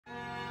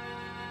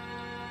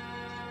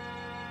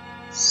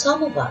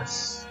Some of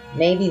us,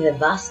 maybe the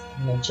vast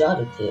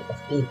majority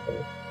of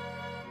people,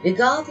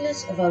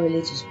 regardless of our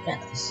religious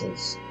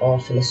practices or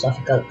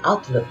philosophical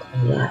outlook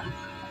on life,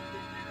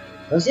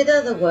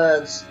 consider the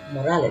words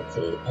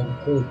morality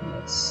and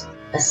goodness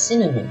as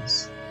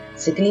synonyms,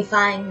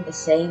 signifying the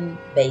same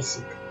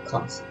basic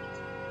concept.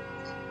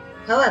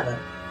 However,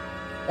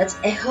 that's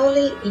a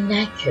wholly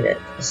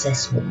inaccurate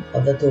assessment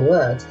of the two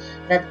words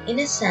that, in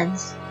a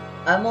sense,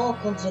 are more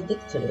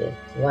contradictory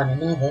to one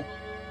another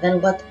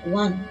than what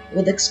one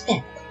would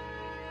expect.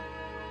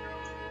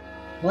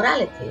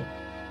 Morality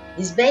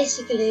is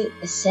basically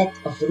a set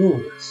of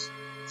rules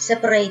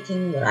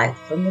separating right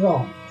from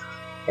wrong,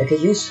 like a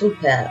useful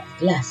pair of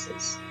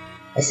glasses,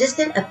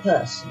 assisting a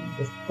person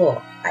with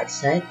poor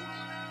eyesight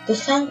to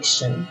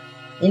function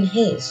in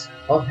his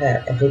or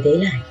her everyday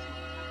life.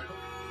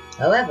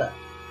 However,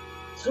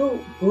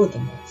 true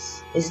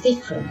goodness is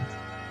different,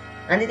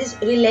 and it is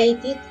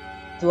related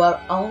to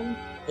our own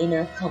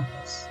inner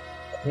compass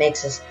that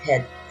makes us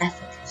head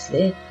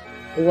effortlessly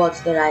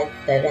towards the right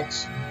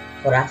direction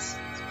for us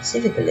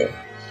specifically,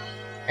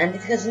 and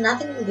it has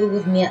nothing to do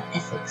with mere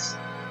ethics,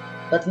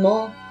 but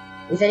more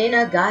with an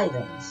inner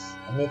guidance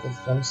emitted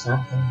from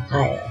something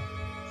higher,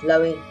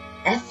 flowing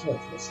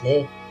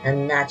effortlessly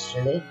and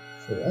naturally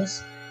through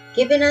us,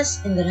 keeping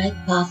us in the right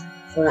path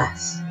for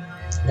us,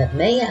 that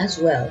may as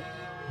well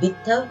be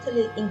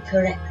totally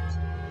incorrect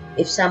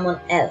if someone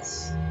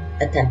else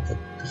attempted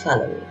to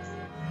follow it.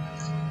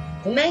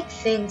 To make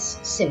things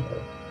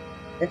simple,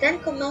 the Ten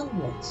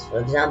Commandments, for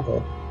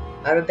example,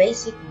 are a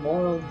basic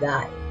moral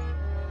guide,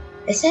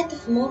 a set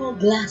of moral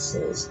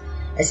glasses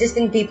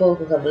assisting people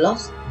who have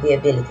lost the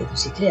ability to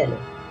see clearly.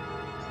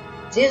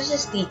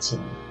 Jesus'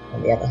 teaching,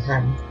 on the other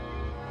hand,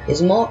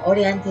 is more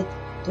oriented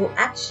to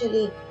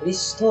actually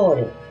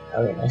restoring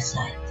our inner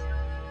sight,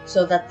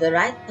 so that the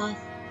right path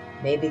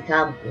may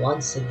become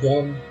once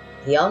again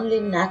the only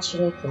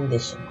natural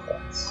condition for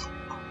us.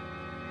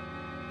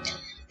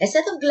 A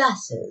set of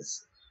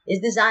glasses is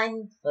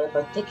designed for a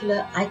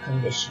particular eye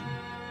condition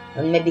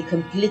and may be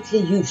completely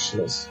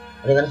useless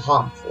or even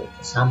harmful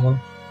for someone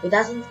who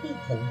doesn't need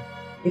them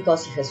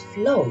because he has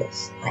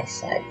flawless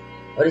eyesight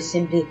or is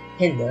simply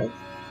hindered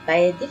by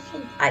a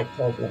different eye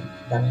problem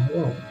than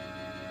our own.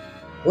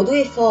 Would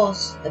we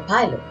force a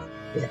pilot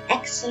with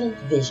excellent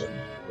vision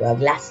to wear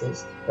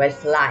glasses while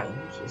flying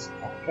his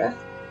aircraft?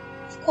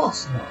 Of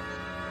course not.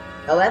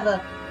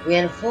 However, we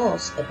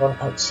enforce upon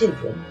our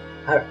children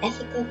our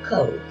ethical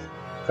code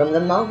from the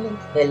moment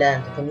they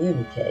learn to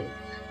communicate,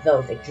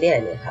 though they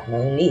clearly have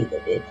no need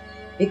of it,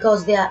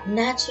 because they are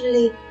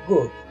naturally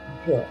good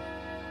and pure,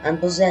 and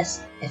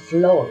possess a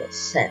flawless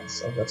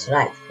sense of what's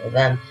right for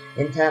them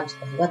in terms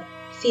of what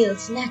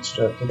feels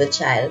natural to the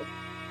child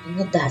and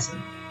what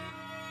doesn't.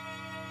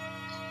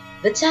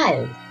 The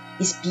child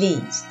is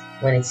pleased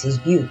when it sees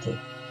beauty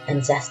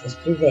and justice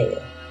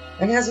prevail,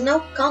 and has no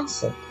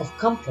concept of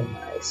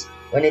compromise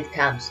when it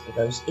comes to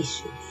those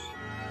issues.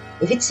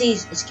 If it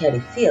sees a scary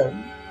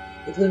film,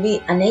 it will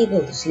be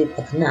unable to sleep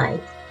at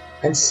night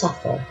and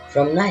suffer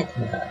from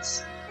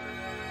nightmares.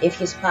 If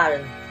his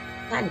parent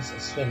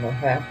punishes him or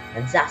her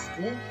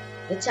unjustly,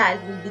 the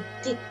child will be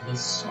deeply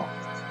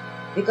shocked,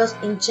 because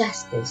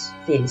injustice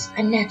feels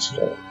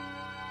unnatural.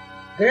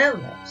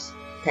 Grown-ups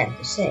tend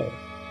to say,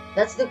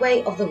 "That's the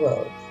way of the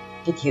world,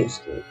 get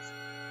used to it."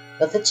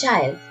 But the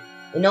child,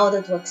 in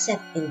order to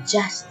accept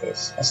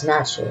injustice as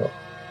natural,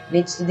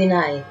 needs to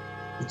deny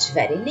its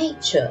very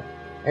nature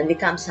and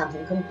become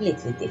something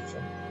completely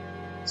different.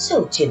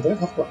 So children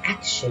have to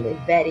actually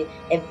bury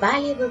a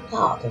valuable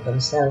part of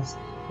themselves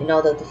in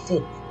order to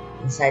fit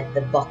inside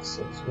the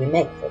boxes we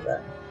make for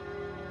them.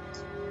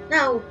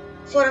 Now,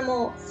 for a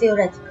more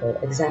theoretical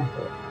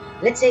example,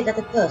 let's say that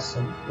a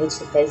person needs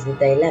to face the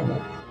dilemma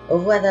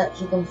of whether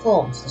he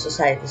conforms to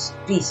society's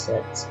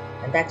precepts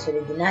and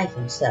actually deny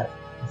himself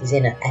of his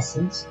inner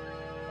essence,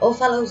 or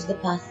follows the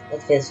path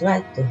that feels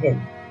right to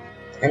him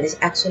and is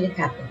actually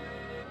happy,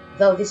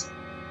 though this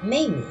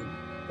may mean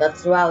that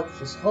throughout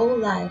his whole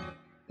life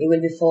he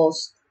will be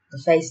forced to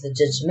face the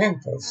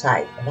judgmental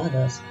side of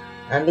others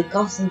and be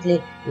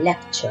constantly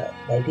lectured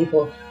by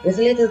people with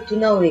little to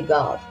no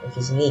regard for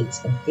his needs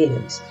and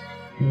feelings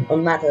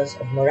on matters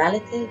of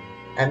morality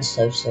and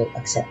social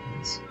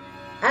acceptance.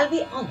 I'll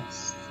be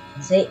honest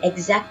and say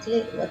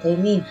exactly what I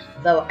mean,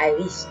 though I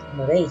risk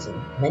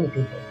enraging many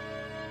people.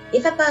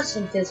 If a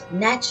person feels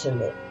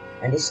naturally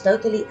and is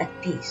totally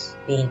at peace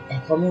being a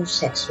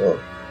homosexual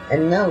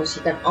and knows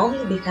he can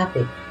only be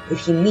happy if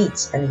he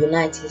meets and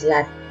unites his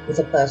life with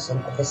a person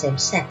of the same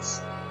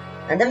sex,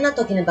 and I'm not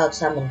talking about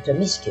someone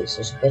promiscuous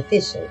or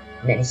superficial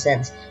in any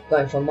sense,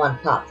 going from one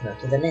partner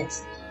to the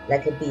next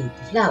like a bee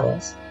to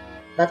flowers,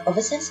 but of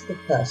a sensitive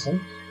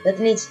person that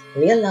needs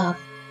real love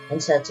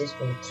and searches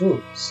for a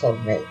true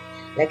soulmate,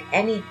 like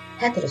any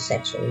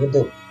heterosexual would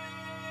do.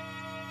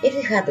 If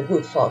he had the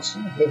good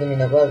fortune of living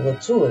in a world where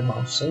true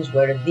emotions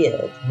were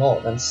revealed more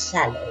than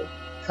shallow,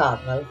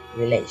 carnal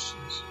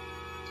relations.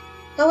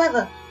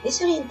 However,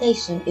 this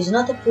orientation is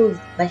not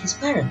approved by his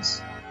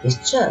parents, his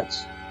church,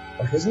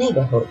 or his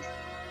neighborhood.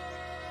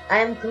 I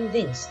am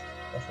convinced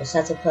that for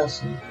such a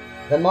person,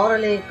 the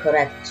morally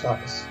correct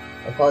choice,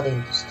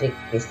 according to strict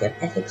Christian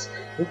ethics,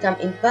 would come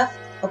in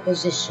perfect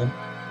opposition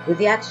with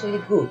the actually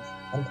good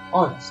and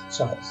honest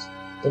choice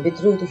to be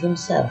true to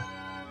himself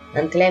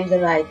and claim the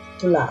right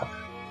to love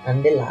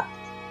and be loved.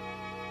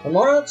 The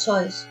moral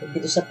choice would be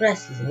to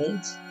suppress his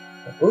needs,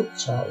 the good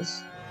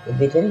choice would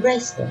be to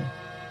embrace them.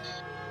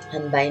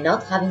 And by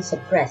not having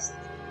suppressed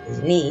his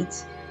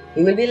needs,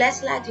 he will be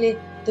less likely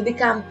to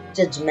become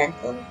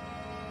judgmental,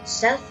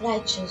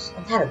 self-righteous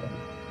and arrogant,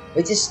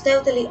 which is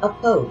totally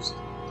opposed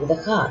to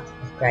the heart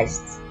of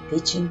Christ's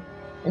teaching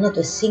and not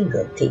a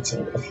single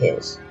teaching of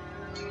his.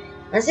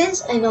 And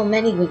since I know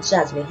many will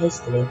judge me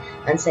hastily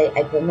and say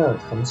I promote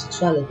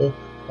homosexuality,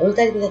 I will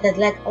tell you that I'd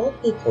like all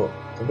people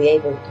to be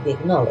able to be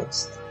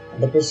acknowledged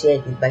and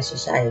appreciated by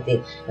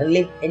society and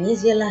live an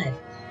easier life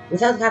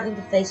without having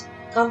to face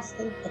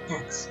constant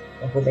attacks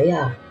on who they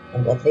are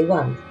and what they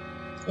want.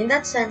 In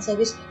that sense, I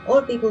wish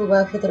all people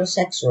were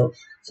heterosexual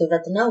so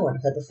that no one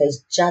had to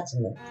face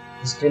judgment,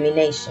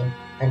 discrimination,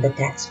 and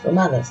attacks from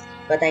others.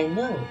 But I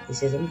know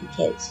this isn't the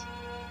case.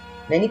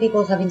 Many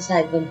people have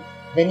inside them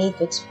the need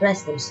to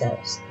express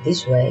themselves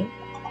this way,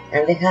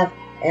 and they have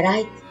a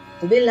right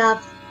to be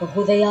loved for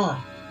who they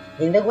are,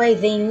 in the way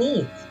they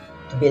need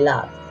to be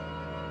loved.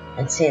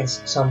 And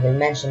since some will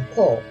mention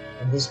Paul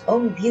and his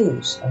own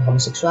views on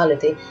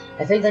homosexuality,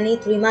 I feel the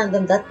need to remind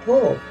them that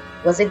Paul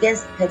was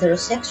against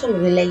heterosexual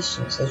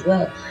relations as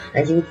well,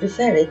 and he would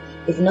prefer it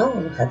if no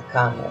one had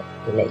carnal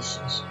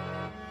relations.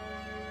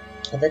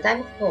 At the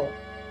time of Paul,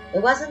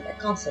 there wasn't a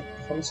concept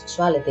of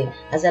homosexuality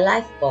as a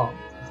life bond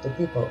of two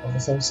people of the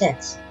same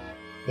sex.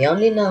 The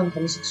only known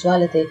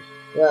homosexuality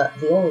were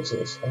the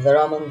orgies of the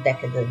Roman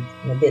decadent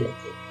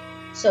nobility.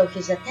 So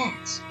his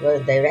attacks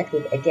were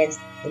directed against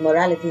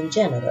immorality in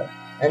general,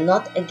 and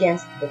not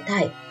against the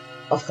type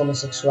of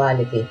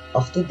homosexuality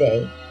of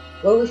today,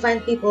 where we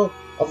find people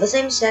of the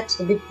same sex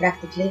to be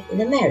practically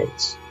in a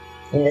marriage,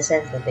 in the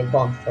sense that they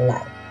bond for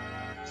life.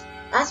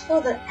 As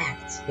for their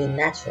acts being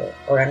natural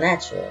or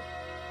unnatural,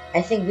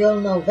 I think we all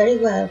know very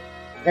well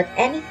that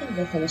anything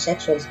that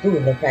homosexuals do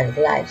in their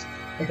private lives,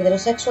 the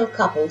heterosexual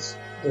couples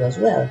do as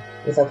well,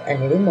 without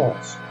any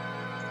remorse.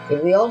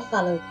 If we all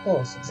followed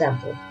Paul's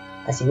example,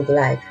 as he would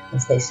like,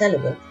 and stay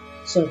celibate,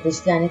 soon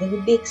Christianity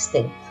would be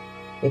extinct,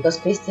 because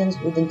Christians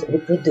wouldn't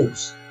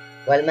reproduce,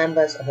 while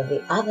members of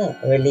every other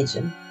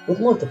religion would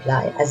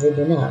multiply as they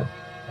do now.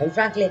 And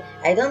frankly,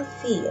 I don't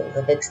feel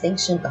that the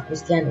extinction of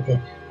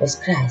Christianity was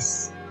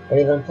Christ's or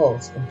even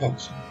Paul's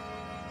intention.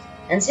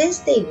 And since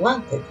they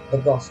wanted the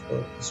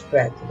gospel to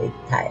spread to the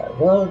entire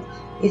world,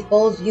 if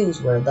Paul's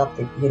views were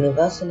adopted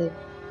universally,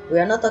 we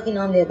are not talking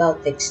only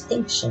about the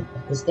extinction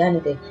of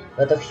Christianity,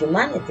 but of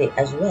humanity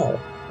as well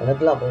on a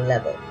global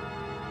level.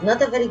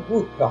 Not a very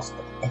good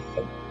prospect, I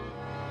think.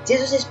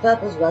 Jesus'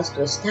 purpose was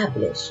to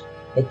establish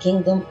the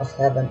kingdom of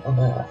heaven on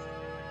earth,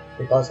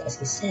 because, as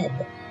he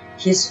said,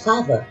 his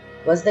Father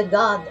was the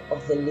God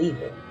of the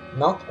living,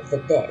 not of the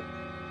dead.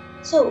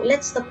 So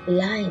let's stop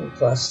lying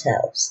to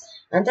ourselves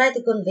and try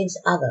to convince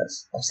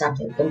others of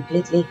something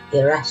completely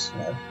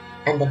irrational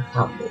and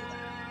unfounded.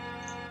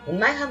 In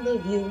my humble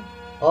view,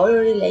 all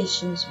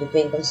relations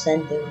between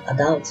consenting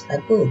adults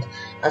are good,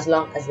 as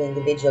long as the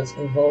individuals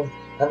involved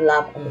have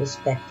love and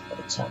respect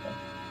for each other.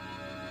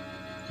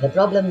 The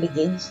problem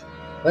begins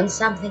when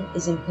something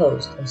is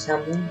imposed on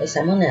someone by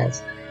someone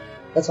else.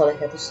 That's all I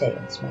have to say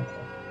on this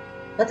matter.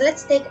 But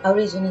let's take our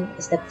reasoning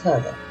a step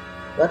further.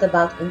 What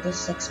about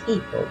intersex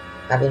people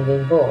having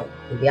been born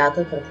with the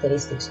outer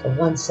characteristics of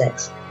one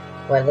sex,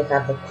 while they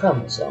have the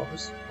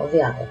chromosomes of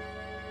the other,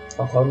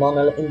 or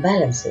hormonal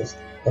imbalances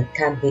that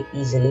can't be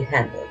easily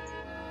handled?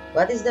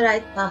 What is the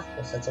right path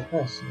for such a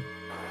person?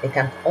 They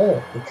can't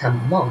all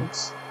become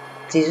monks.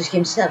 Jesus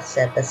himself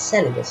said that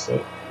celibacy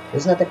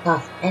is not a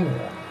path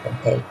anyone can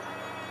take.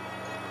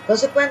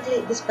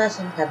 Consequently, this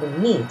person,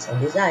 having needs and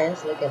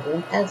desires like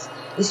everyone else,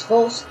 is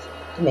forced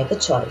to make a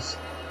choice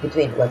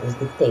between what is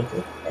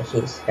dictated by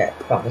his/her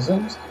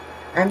chromosomes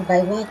and by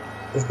what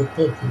is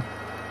dictated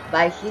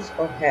by his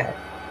or her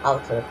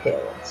outer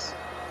appearance.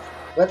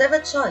 Whatever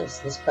choice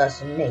this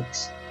person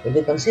makes will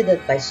be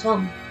considered by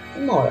some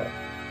immoral,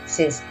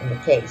 since in the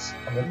case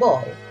of a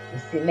boy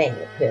with female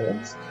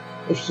appearance,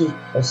 if he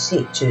or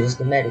she chooses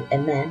to marry a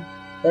man,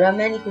 there are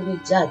many who will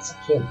judge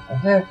him or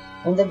her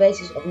on the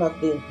basis of not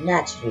being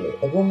naturally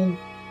a woman,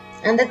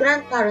 and the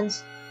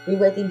grandparents will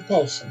wait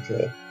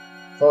impatiently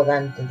for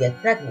them to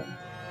get pregnant,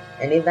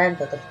 an event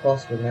that of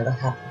course will never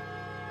happen.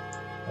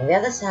 On the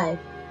other side,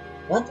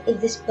 what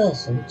if this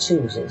person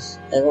chooses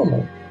a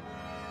woman?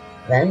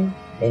 Then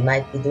they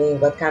might be doing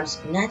what comes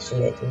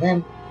naturally to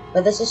them,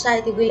 but the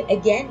society will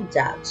again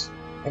judge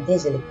and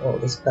easily call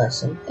this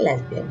person a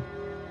lesbian.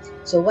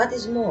 So what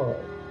is moral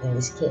in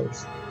this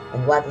case,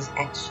 and what is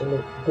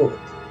actually good?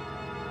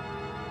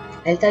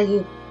 I'll tell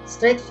you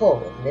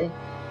straightforwardly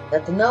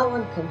that no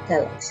one can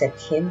tell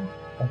except him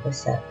or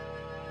herself.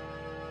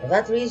 For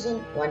that reason,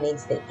 one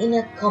needs the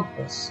inner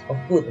compass of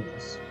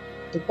goodness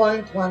to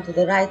point one to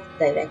the right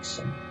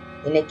direction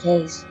in a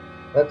case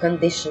where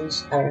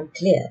conditions are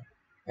unclear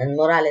and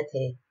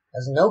morality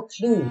has no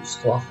clues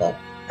to offer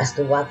as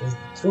to what is the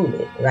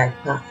truly right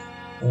path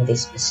in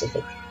this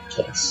specific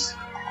case.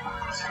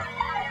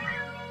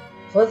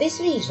 For this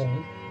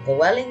reason, the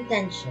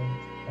well-intentioned,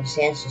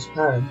 conscientious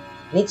parent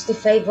needs to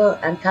favor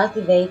and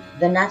cultivate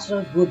the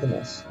natural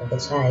goodness of the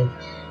child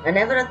and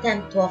never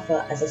attempt to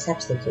offer as a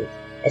substitute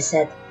a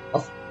set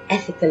of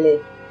ethically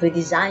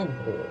predesigned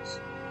rules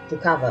to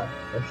cover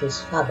for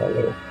his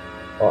fatherly,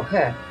 or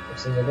her, if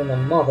she's a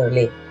woman,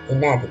 motherly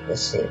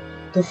inadequacy,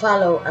 to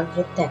follow and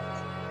protect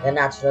the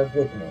natural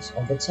goodness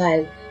of the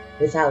child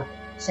without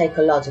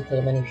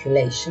psychological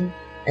manipulation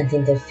and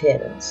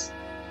interference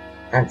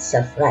and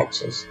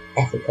self-righteous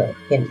ethical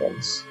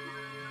hindrance.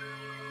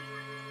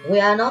 We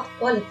are not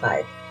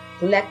qualified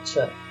to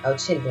lecture our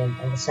children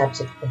on the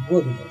subject of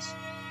goodness,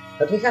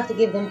 but we have to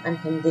give them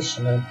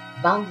unconditional,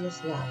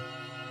 boundless love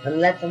and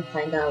let them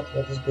find out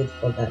what is good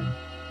for them.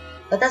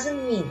 That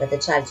doesn't mean that the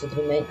child should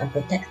remain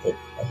unprotected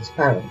by his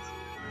parent,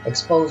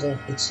 exposing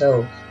its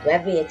soul to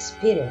every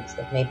experience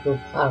that may prove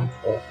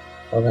harmful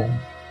for them.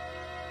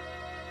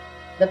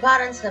 The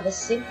parents have a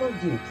simple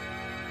duty.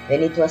 They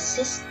need to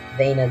assist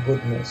the inner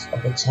goodness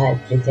of the child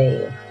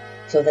prevail,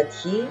 so that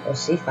he or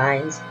she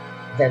finds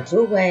their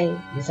true way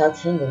without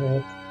hindering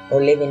it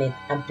or leaving it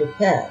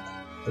unprepared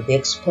to be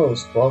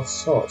exposed to all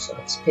sorts of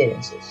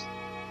experiences.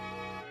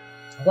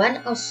 When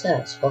our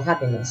search for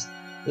happiness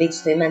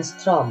leads to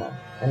immense trauma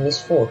and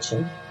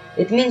misfortune,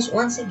 it means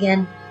once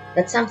again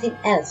that something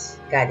else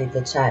guided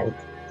the child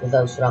to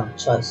those wrong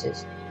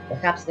choices,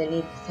 perhaps the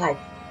need to fight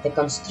the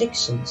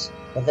constrictions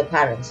that the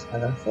parents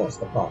had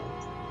enforced upon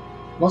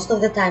it, most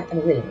of the time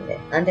unwillingly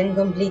and in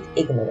complete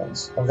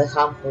ignorance of the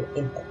harmful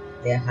impact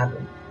they are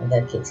having on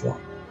their kids' life.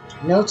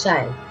 No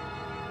child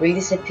will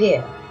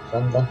disappear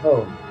from the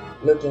home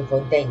looking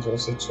for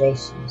dangerous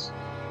situations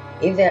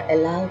if they are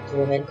allowed to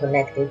remain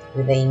connected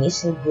with the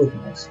initial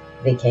goodness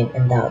they came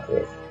endowed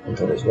with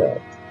into this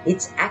world.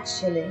 It's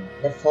actually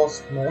the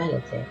false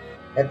morality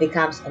that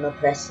becomes an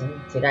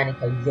oppressing,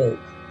 tyrannical yoke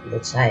to the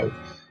child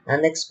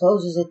and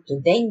exposes it to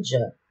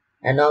danger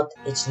and not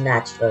its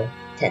natural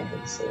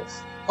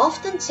tendencies.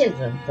 Often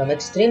children from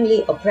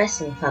extremely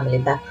oppressing family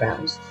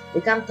backgrounds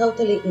become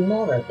totally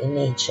immoral in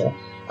nature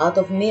out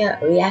of mere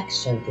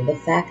reaction to the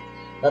fact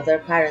that their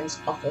parents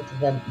offered to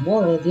them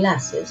moral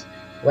glasses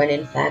when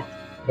in fact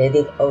they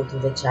did owe to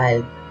the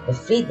child the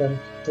freedom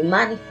to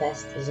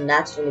manifest his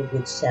naturally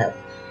good self,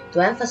 to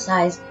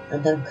emphasize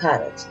and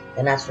encourage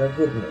the natural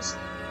goodness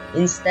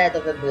instead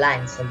of a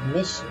blind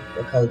submission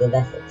to a code of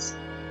ethics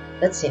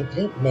that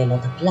simply may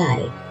not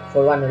apply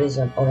for one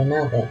reason or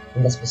another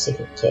in the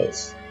specific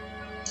case.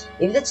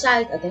 If the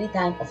child at any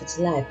time of its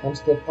life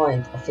comes to a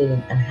point of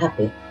feeling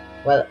unhappy,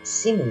 while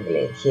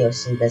seemingly he or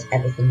she does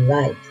everything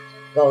right,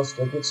 goes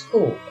to a good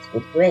school with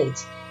good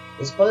grades,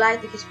 is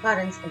polite to his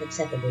parents and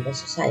acceptable by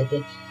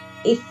society,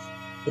 if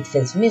it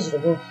feels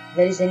miserable,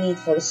 there is a need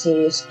for a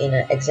serious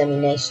inner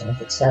examination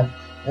of itself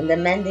and the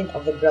mending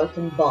of the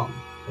broken bond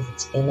with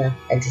its inner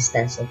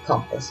existential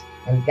compass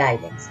and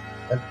guidance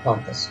that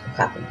point us to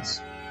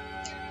happiness.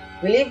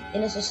 We live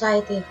in a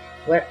society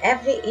where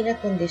every inner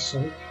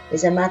condition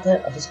is a matter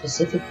of a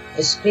specific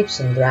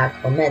prescription drug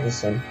or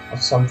medicine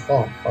of some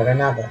form or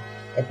another,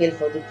 a pill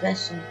for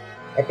depression,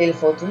 a pill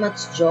for too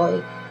much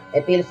joy,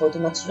 a pill for too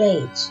much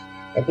rage,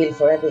 a pill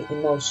for every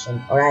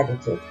emotion or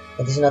attitude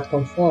that is not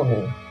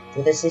conforming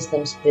to the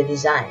system's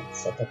pre-designed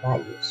set of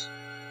values.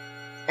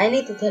 I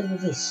need to tell you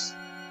this.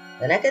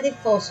 The negative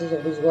forces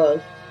of this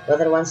world,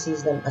 whether one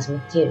sees them as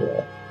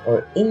material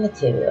or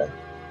immaterial,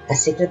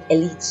 as secret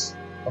elites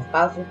of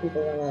powerful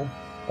people on earth,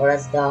 or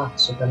as dark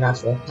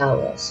supernatural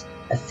powers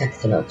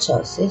affecting our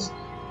choices,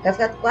 have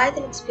had quite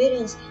an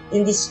experience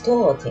in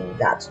distorting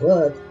God's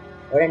word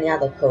or any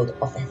other code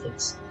of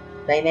ethics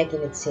by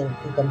making it seem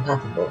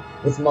incompatible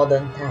with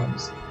modern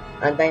times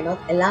and by not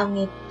allowing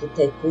it to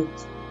take root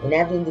in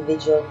every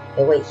individual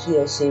the way he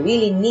or she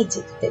really needs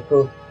it to take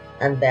root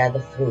and bear the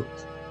fruit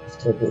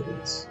of true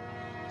goodness.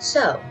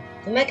 So,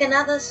 to make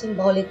another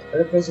symbolic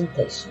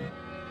representation,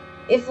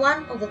 if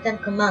one of the 10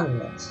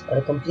 Commandments or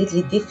a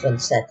completely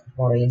different set of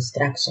moral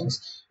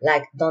instructions,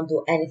 like don't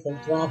do anything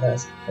to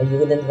others or you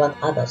wouldn't want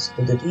others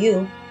to do to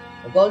you,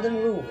 the golden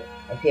rule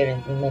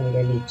appearing in many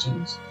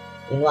religions,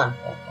 in one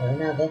form or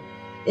another,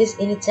 is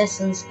in its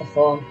essence a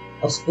form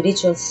of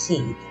spiritual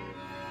seed.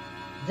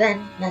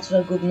 Then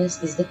natural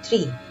goodness is the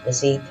tree the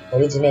seed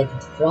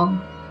originated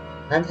from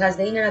and has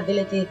the inner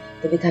ability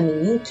to become a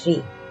new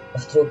tree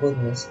of true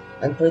goodness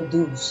and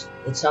produce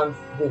its own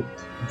fruit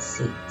and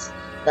seeds,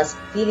 thus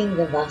filling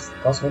the vast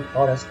cosmic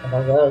forest of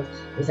our world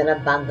with an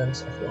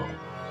abundance of life.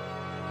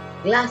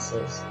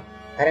 Glasses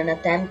are an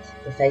attempt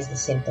to face the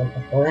symptom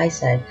of poor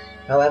eyesight,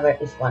 however,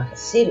 if one has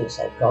serious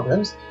eye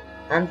problems,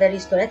 and there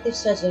is corrective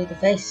surgery to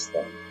face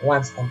them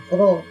once and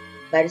for all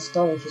by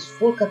restoring his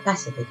full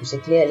capacity to see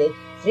clearly,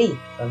 free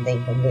from the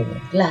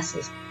inconvenient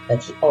glasses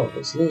that he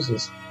always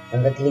loses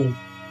and that leave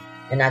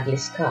an ugly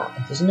scar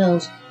on his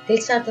nose, he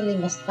certainly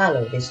must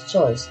follow this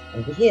choice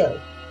and be healed.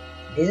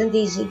 It isn't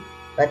easy,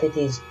 but it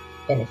is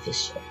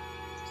beneficial.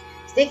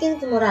 Sticking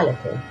to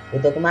morality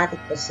with dogmatic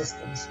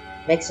persistence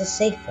makes us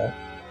safer,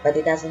 but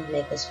it doesn't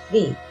make us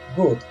free,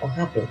 good, or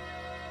happy.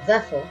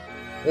 Therefore,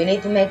 we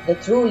need to make the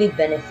truly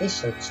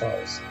beneficial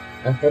choice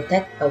and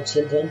protect our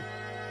children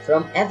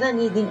from ever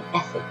needing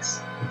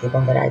ethics to keep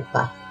on the right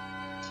path.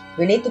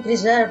 We need to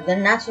preserve their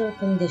natural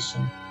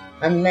condition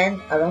and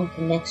mend our own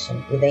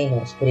connection with the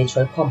inner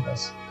spiritual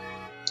compass.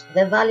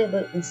 The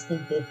valuable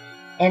instinctive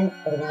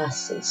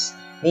enrasis,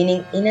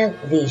 meaning inner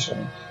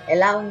vision,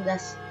 allowing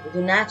us to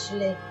do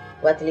naturally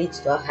what leads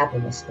to our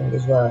happiness in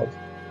this world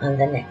and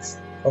the next,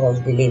 for those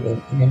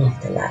believing in an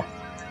afterlife.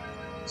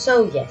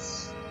 So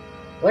yes,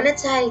 when a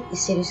child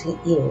is seriously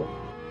ill,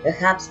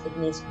 perhaps it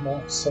needs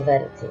more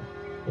severity.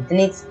 It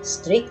needs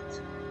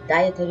strict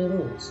dietary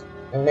rules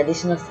and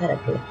medicinal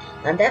therapy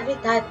and every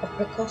type of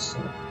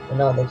precaution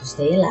in order to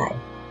stay alive.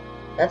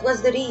 That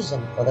was the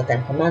reason for the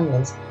Ten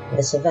Commandments and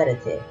the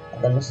severity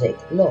of the Mosaic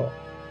Law.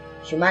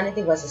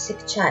 Humanity was a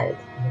sick child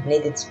and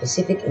needed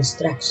specific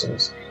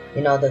instructions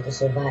in order to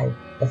survive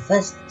the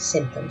first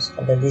symptoms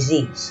of the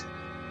disease.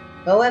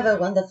 However,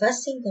 when the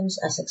first symptoms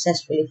are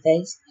successfully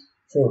faced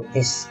through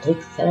this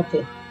strict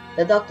therapy,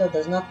 the doctor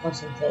does not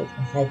concentrate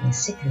on fighting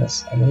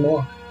sickness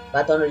anymore,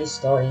 but on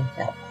restoring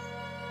health.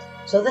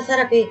 So the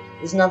therapy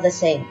is not the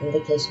same in the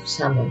case of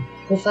someone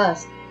who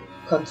first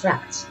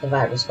contracts a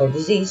virus or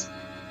disease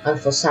and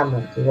for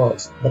someone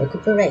towards the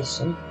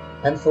recuperation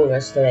and full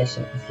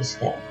restoration of his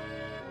health.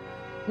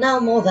 Now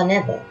more than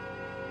ever,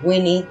 we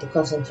need to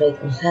concentrate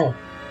on health,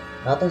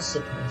 not on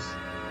sickness,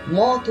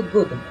 more to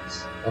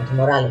goodness than to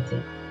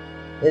morality.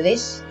 With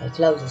this, I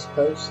close this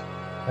post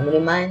and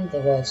remind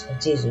the words of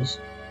Jesus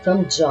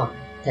from John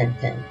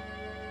 10:10.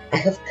 I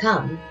have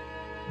come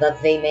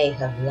that they may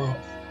have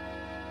life,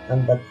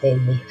 and that they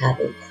may have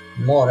it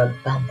more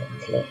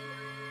abundantly.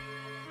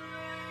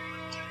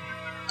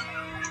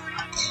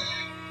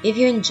 If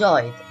you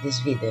enjoyed this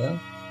video,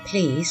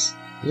 please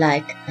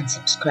like and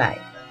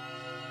subscribe.